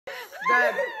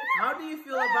Dad, how do you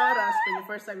feel about us when the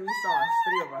first time you saw us,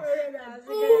 three of us?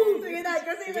 Sige, Dad.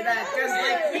 Because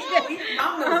like we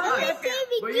mom knows us.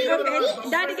 But you don't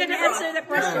know. Daddy gonna answer the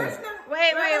question.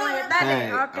 Wait. Daddy,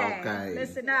 okay.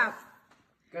 Listen up.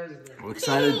 I'm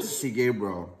excited to see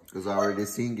Gabriel because I already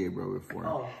seen Gabriel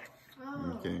before.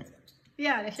 Okay.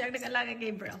 Yeah, siya nag-alaga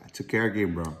Gabriel. I took care of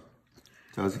Gabriel.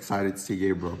 So I was excited to see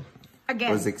Gabriel.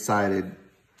 Again. I was excited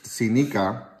to see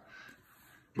Nika,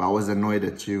 but I was annoyed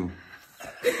at you.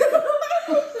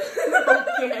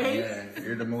 Okay. Yeah,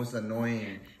 you're the most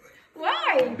annoying.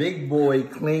 Why? Big boy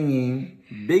clinging,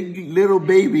 big little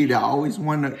baby that I always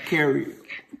want to carry.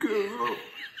 Girl.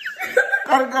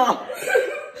 Gotta go.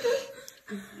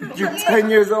 You're 10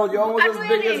 years old. You're almost as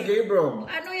big as Gabriel.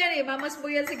 Ano yan eh? Mamas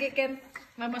boy yan si Kent.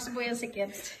 Mamas boy yan si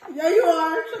Kent. Yeah, you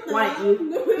are. Why?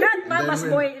 Not mamas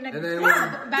boy in a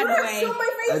bad way.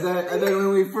 And then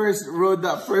when we first rode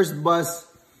that first bus,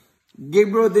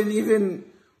 Gabriel didn't even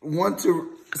want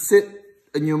to sit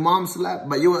in your mom's lap.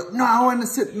 But you were, no, I want to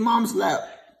sit in mom's lap.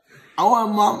 I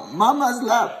want mama's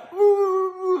lap.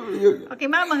 Okay,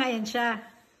 mama nga yan siya.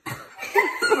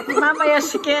 Okay, mama yan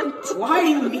si Kent.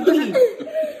 Why me?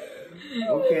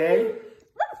 Okay.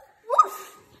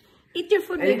 Eat your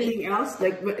food, baby. Anything else?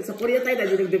 Like, sa Korea tayo,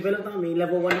 dahil nag-develop na kami.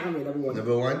 Level 1 na kami.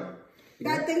 Level 1?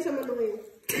 Dad thinks I'm annoying.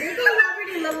 Maybe I'm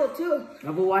already level 2.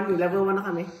 Level 1 na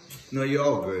kami. No, you're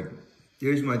all good.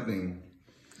 Here's my thing.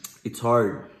 It's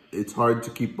hard. It's hard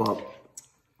to keep up.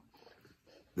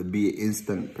 To be an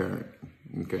instant parent.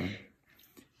 Okay?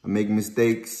 I make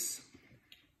mistakes,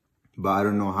 but I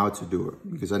don't know how to do it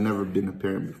because I've never been a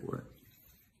parent before.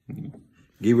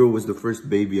 Gabriel was the first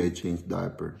baby I changed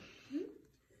diaper.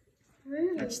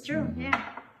 That's true, yeah.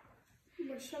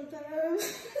 But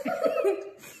sometimes...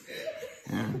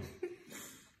 Yeah.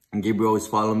 And Gabriel always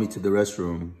followed me to the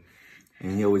restroom,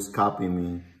 and he always copied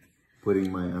me,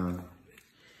 putting my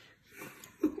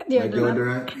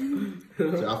deodorant.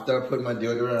 So after I put my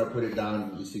deodorant, I put it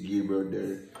down. You see Gabriel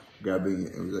there grabbing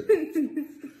it. I was like,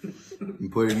 I'm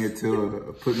putting it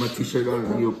too. I put my t-shirt on,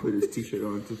 and he'll put his t-shirt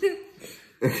on too.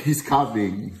 He's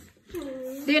copying me.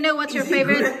 Do you know what's your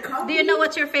favorite? Do you know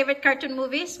what's your favorite cartoon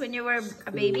movies when you were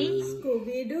a baby?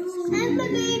 Scooby-Doo. I'm a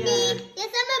baby. Yes,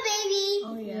 I'm a baby.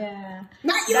 Oh yeah.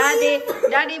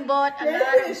 Daddy bought a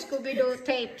lot of Scooby-Doo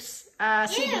tapes,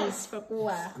 CDs for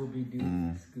Kuya.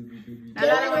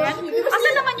 Naalala mo yan?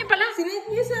 Asan naman yun pala?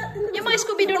 Yung mga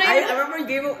Scooby-Doo na I yun. remember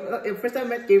Gabriel, the first time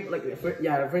I met Gabriel, like,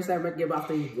 the first time I met Gabriel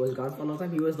after he was gone for a long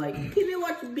time, he was like, can you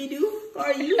watch Bidu?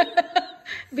 How are you?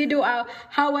 Bidu,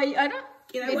 how are you? Ano?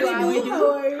 Bidu,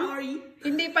 How are you?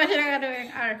 Hindi pa siya ano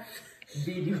yung R.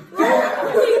 Bidu.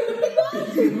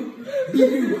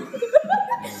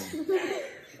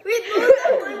 Wait,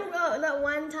 that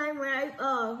one time when I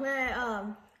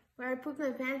put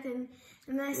my pants in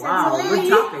and I said Wow, good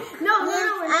topic. No,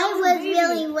 I was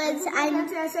really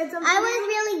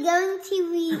going to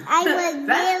eat. I like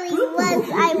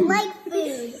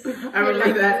food. I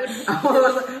remember that. I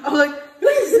was like,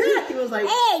 what is that? He was like,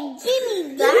 Hey,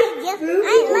 Jimmy, I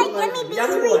like gummy bears.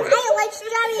 I like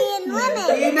strawberry and lemon.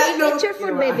 Eat your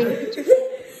food, baby.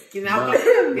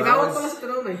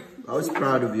 I was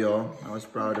proud of y'all.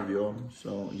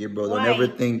 So Gabriel, don't Why? ever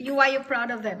think Why are you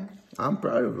proud of them? I'm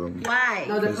proud of him. Why?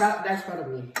 no, that's proud of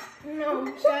me. No,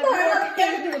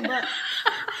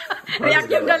 React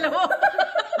yung dalawa.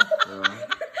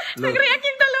 Look, Nag-react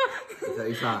yung dalawa.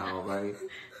 isa, okay?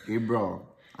 Gabriel,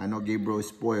 I know Gabriel is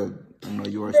spoiled. I know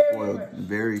you are spoiled,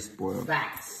 very spoiled.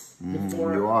 Facts.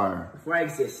 You are. Before I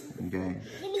exist. Okay.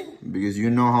 Because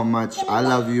you know how much I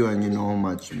love you and you know how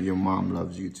much your mom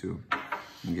loves you too.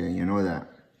 Okay, you know that.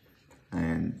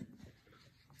 And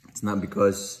it's not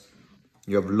because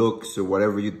you have looks or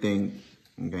whatever you think,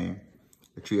 okay?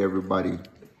 I treat everybody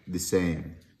the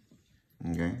same,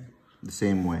 okay? The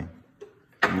same way.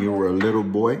 When you were a little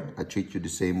boy, I treat you the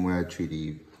same way I treated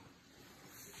you.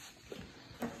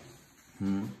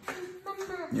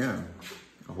 Yeah.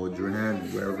 I hold your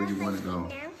hand wherever you want to go.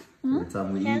 Every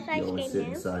time we eat, you always sit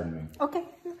beside me. Okay.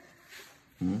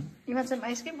 You want some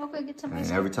ice cream? Okay, get some ice And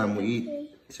cream. every time we eat,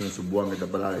 sinusubuan kita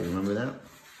palagi. Remember that?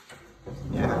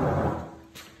 Yeah.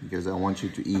 Because I want you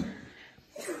to eat.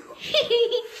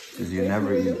 Because you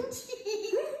never eat.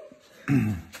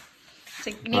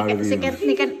 Proud of you.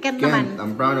 Ken naman. Kent,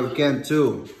 I'm proud of Kent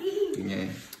too. Yeah.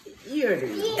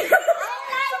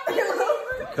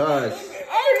 Because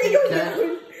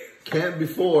Kent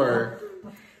before,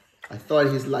 I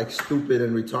thought he's like stupid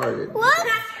and retarded. What?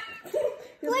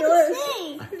 What did you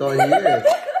say? I thought he is.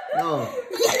 No.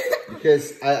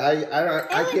 Because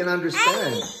I can't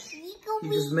understand. He's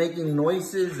just making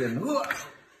noises and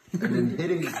then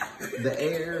hitting the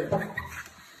air.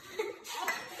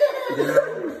 You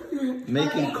know,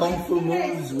 making kung fu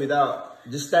moves without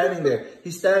just standing there.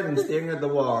 He's standing, staring at the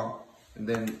wall, and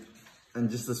then, in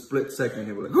just a split second,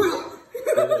 he was like,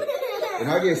 and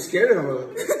I get scared of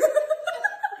him.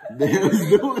 Then he was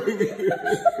doing it.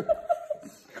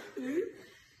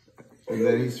 And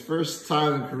then his first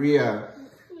time in Korea,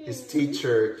 his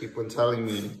teacher keep on telling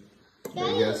me that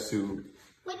he has to.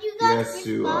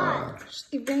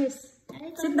 Give this.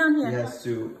 Sit down here.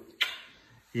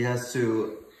 He has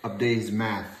to update his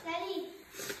math.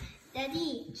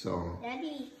 Daddy, So.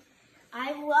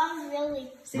 I was really.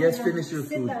 Yes, finish your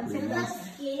food, please.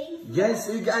 Kidding. Yes,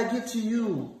 I get to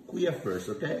you, Kuya, first,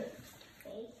 okay?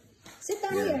 Sit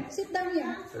down here. Sit down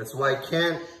here. That's why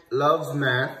Kent loves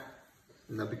math.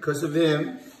 Now, because of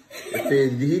him,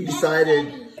 if he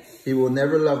decided he will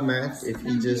never love maths if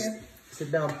he just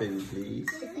sit down, baby, please.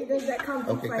 If he does that kung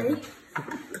fu Okay, fight.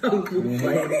 Kung fu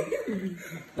fight.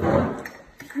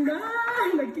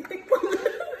 Nagtitik po.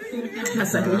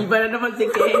 Nasa iba na naman si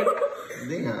Ken.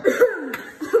 Hindi nga.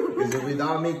 Because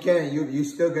without me, Kent, you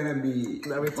still gonna be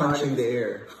punching the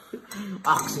air.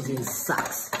 Oxygen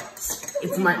sucks.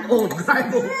 It's my old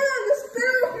rival.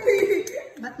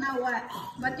 But now what?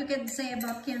 What you can say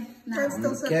about Kent now?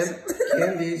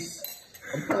 Kent is,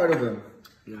 I'm proud of him.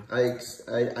 Yeah.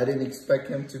 I didn't expect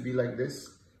him to be like this.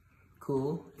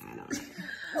 Cool. I know.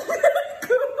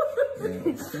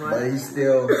 Yeah. But he's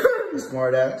still a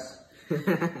smart ass.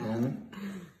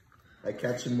 I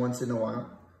catch him once in a while,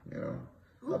 you know.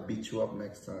 I'll beat you up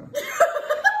next time.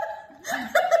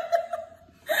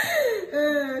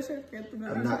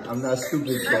 I'm not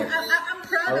stupid, so I'm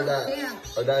proud of Kent.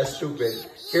 I'm not stupid.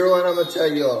 Here what I'm gonna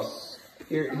tell y'all.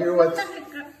 Here what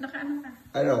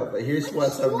I know, but here's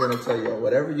what I'm gonna tell y'all.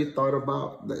 Whatever you thought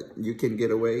about that you can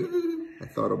get away, I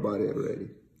thought about it already.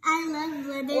 I love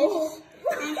letters.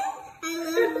 I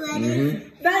love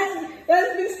letters.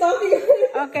 That's been stalking.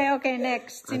 Okay,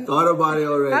 next. I thought about it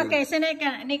already. Okay, so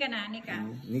Nika. Nika?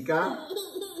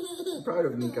 I'm proud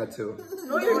of Nika too.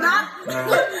 No, you're not.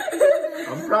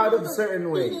 I'm proud of certain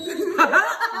ways.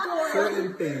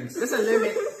 Certain things. There's a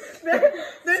limit.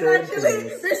 There's actually,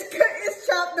 there's cut is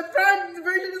chopped. The proud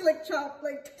version is like chopped.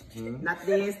 Like, Not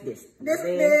this. this.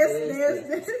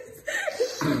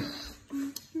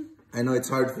 I know it's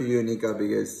hard for you, Nika,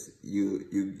 because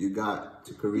you got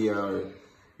to Korea, or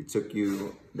it took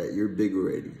you that you're big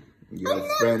already. You have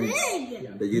friends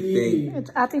that you think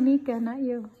It's Ate Nika, not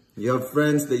you. you have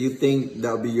friends that you think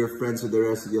that'll be your friends for the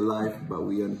rest of your life, but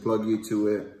we unplug you to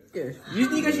it. Yeah.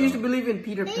 You guys used to believe in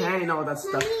Peter Pan and all that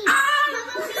stuff.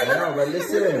 I know, but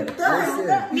listen.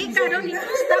 Nika, don't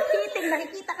stop hitting.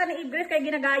 Nakikita ka na Idris kaya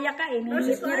ginagaya ka eh.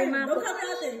 Nihit niya rin mga... don't come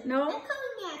at it. No?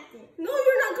 No,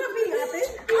 you're not coming at it.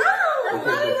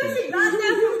 Why was she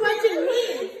goddamn punching me?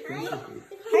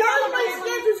 How am I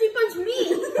scared when she punched me?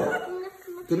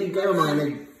 Kinig kayo,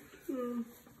 manig.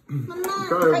 I'm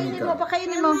proud of Pakainin mo, Nika.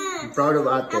 pakainin mo. I'm proud of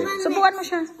Ate. Subukan mo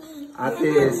siya. Ate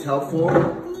is helpful,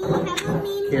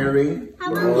 caring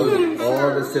for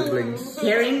all the siblings.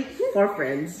 Caring for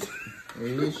friends.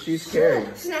 She's caring,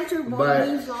 Snatch her but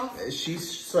bodies off. she's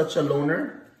such a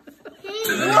loner.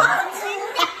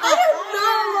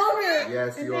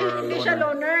 Yes, you are a Hindi siya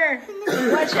loner.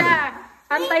 loner. What siya?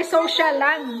 Anti-social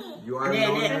lang. You are a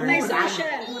loner. Anti-social.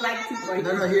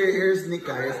 No, here's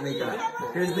Nika. Here's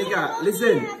Nika.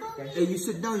 Listen. Hey, you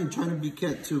sit down. You're trying to be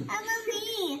Kent too. How about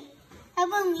me? How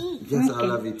about me? Yes, I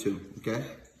love you too. Okay.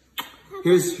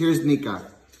 Here's Nika.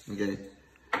 Okay.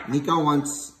 Nika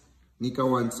wants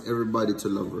everybody to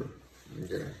love her.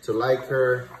 Okay. To like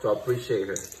her, to appreciate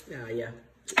her. Yeah.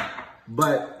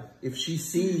 But if she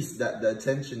sees that the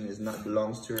attention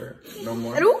belongs to her no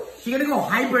more. She's gonna go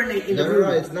hibernate in the No,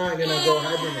 room. it's not gonna go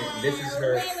hibernate.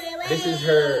 This is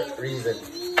her reason.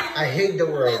 I hate the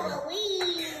world.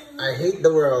 I hate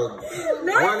the world.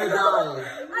 I wanna die.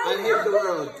 I hate the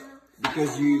world.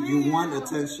 Because you want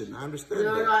attention. I understand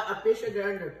No, that. I'm pretty sure they're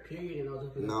under period and all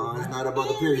that. No, it's not about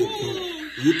the period, kid.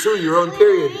 You too, your own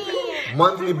period.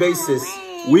 Monthly basis.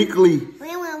 Weekly.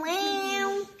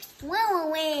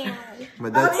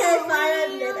 But that's Okay,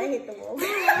 fine. I hate the world.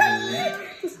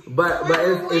 but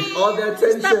if all the Stop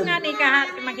attention nga, Nika, ha?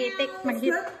 Maghit.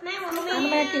 Ano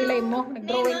ba yung kilay mo?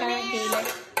 Nag-drawing ka ng kilay.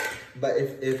 But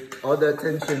if all the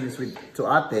attention is to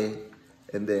Ate,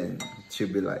 and then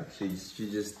she'll be like, she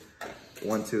just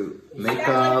want to make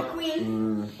up.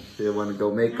 She want to go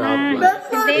make up.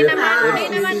 Hindi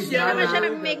naman siya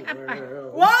nag-make up.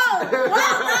 Wow!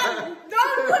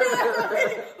 Don't put it on me!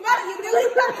 Matt, you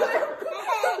delete that clip!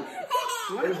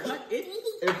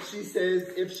 If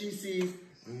she sees,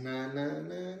 na na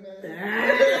na na.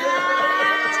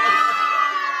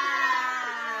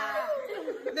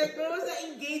 Like, what was that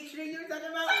engaged ring you were talking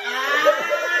about?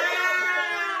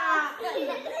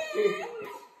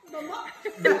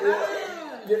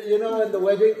 You know at the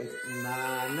wedding? It's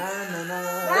na na na na.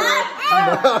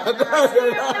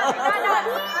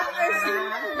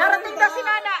 Narating daw si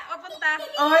Nana. Papunta.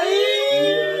 Oy!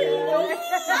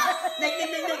 Like,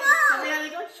 sabi namin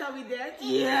ko, shall we dance?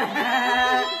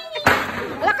 Yeah!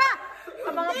 Wala ka!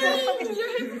 Ang mga puso.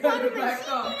 Tama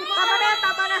na,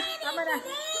 tama na. Tama na.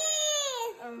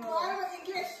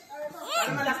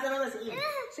 Ano malak na naman si Eve?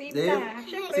 Si Eve na.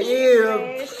 Siyempre, Si si Eve.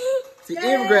 Grace. See,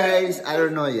 Eve Grace, I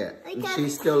don't know yet.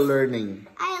 She's still learning.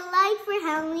 I like for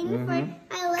Halloween.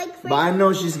 I like for But I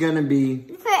know she's gonna be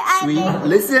sweet. other.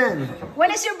 Listen. When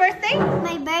is your birthday?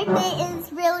 My birthday is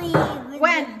really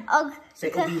When? Say,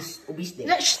 because obese day.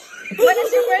 When is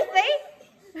your birthday?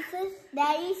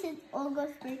 Daddy said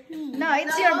August 13. No,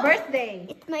 it's your birthday.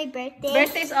 It's my birthday.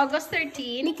 Birthday is August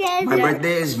 13. Because My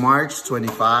birthday is March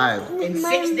 25. In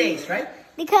 6 days, right?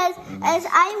 Because as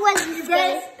I was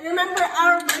Guys, remember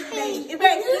our birthday. You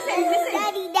guys, listen.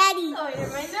 Daddy.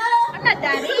 I'm not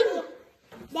daddy.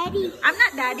 Daddy. I'm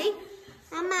not daddy.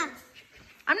 Mama.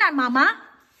 I'm not mama.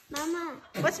 Mama.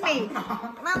 What's me?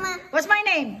 Mama. What's my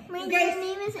name? My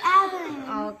name is Evelyn.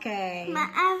 Okay. My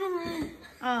Evelyn.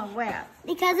 Oh, well.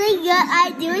 Because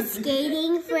I do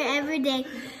skating for every day.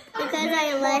 Because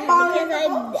I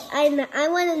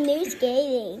want to new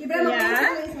skating.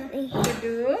 Yeah? You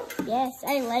do? Yes,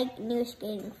 I like new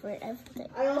skating for everything.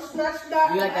 I'll snatch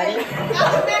that. You like that?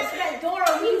 I'll snatch that door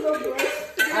on me,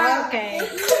 Okay.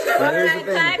 Okay,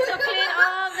 time to clean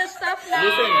all the stuff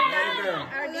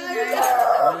now. Our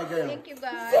dinner. Thank you,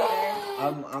 guys.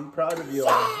 I'm proud of you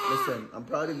all. Listen, I'm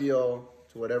proud of you all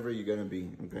to whatever you're gonna be,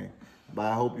 okay? But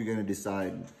I hope you're gonna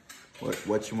decide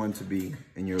what you want to be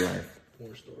in your life.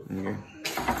 Okay?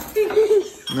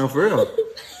 No, for real.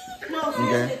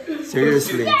 Okay?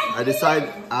 Seriously.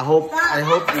 I hope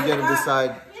you're gonna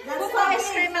decide. Put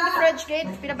ice cream in the fridge, Kate.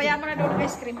 Pinabayaan mo na doon ng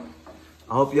ice cream.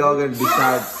 I hope y'all gonna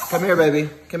decide. Come here, baby.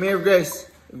 Come here, Grace.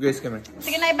 Grace, come here.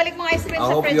 Sige na, ibalik mo ang ice cream I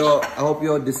sa hope fridge.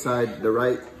 y'all decide the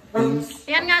right things.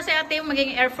 Yan nga si ate,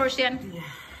 magiging Air Force yan.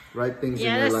 Right things in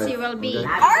Yes, your life. you will be.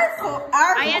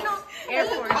 okay? Ayan o, Air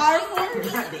Force.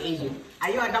 Not the Asian.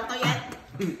 Are you a doctor yet?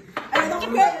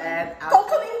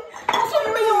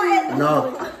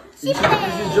 No. You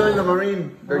should join the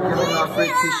Marine. They're giving out free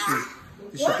tissue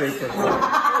paper.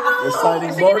 They're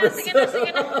signing borders. Sige na,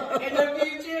 sige na. In the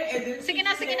future, and then Sige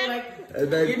na, sige na. And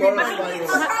then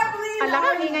correspondence. Alam ko,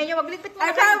 ingay nyo. Maglipit mo I'm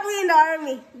na. probably in the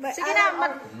army. But Sige na,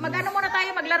 mag-ano muna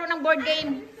tayo, maglaro ng board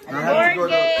game. I have to Board go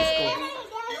to game.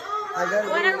 I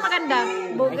gotta Wala nang maganda.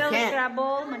 Bogle, I can't.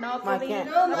 Scrabble, I Monopoly. can't.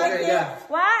 Okay, yeah.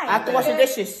 Why? I have to wash the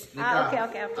dishes. Okay,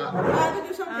 okay, okay.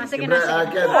 Sige na,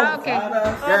 sige Again. na. Okay.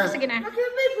 Yeah. Sige na.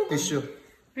 Tissue.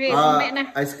 Grace, mamaya na.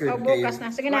 ice cream, O, bukas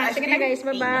na. Sige na, sige na guys.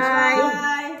 Bye-bye.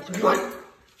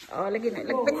 Oh, lagi na.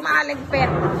 Ligpit mga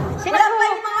ligpit.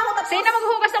 Sino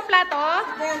maghugas ng plato?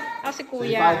 Oh, si If I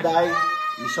Kuya. die,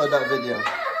 you show that video.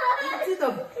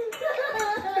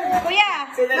 Kuya!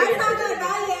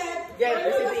 Yeah,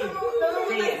 listen to Eve.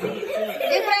 Say it.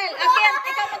 April, Akin,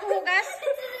 ikaw maghugas?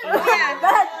 Kuya.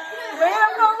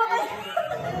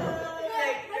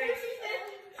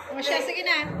 O siya, sige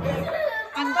na.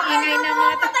 Ang ingay ng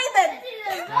mga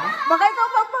baka ikaw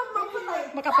magpapatay.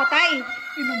 makapatay.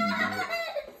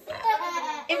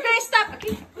 April, stop.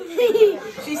 Okay.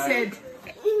 She said.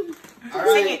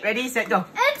 Sing it. Ready, set, go.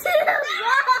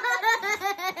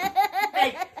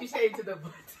 Hey, you say it to the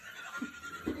butt.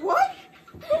 What?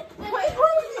 Wait,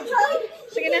 what was you trying?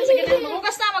 Sige na, sige na.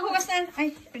 Maghugas na, maghugas na.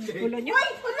 Ay, ang gulo nyo.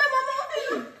 Wait, wala, mama.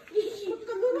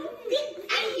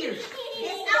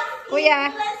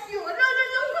 Kuya. Bless you. No.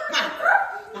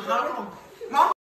 How long?